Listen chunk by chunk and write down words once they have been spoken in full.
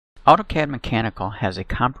AutoCAD Mechanical has a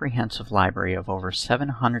comprehensive library of over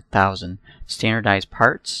 700,000 standardized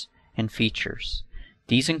parts and features.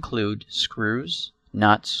 These include screws,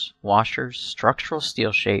 nuts, washers, structural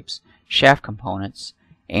steel shapes, shaft components,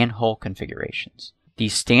 and hole configurations.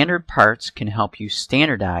 These standard parts can help you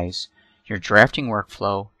standardize your drafting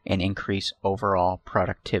workflow and increase overall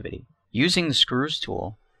productivity. Using the Screws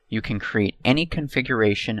tool, you can create any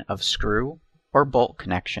configuration of screw or bolt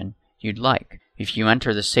connection you'd like. If you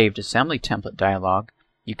enter the Saved Assembly Template dialog,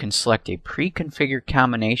 you can select a pre-configured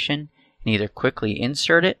combination and either quickly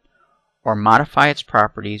insert it or modify its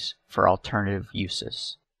properties for alternative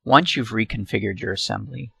uses. Once you've reconfigured your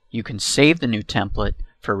assembly, you can save the new template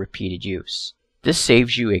for repeated use. This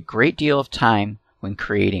saves you a great deal of time when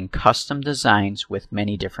creating custom designs with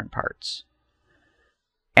many different parts.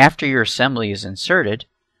 After your assembly is inserted,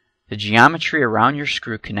 the geometry around your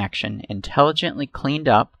screw connection intelligently cleaned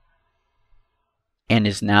up and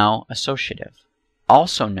is now associative.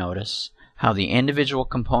 Also notice how the individual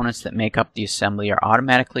components that make up the assembly are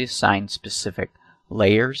automatically assigned specific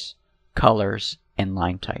layers, colors, and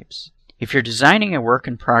line types. If you're designing a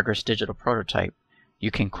work-in-progress digital prototype,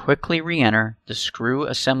 you can quickly re-enter the screw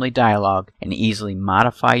assembly dialog and easily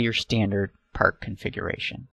modify your standard part configuration.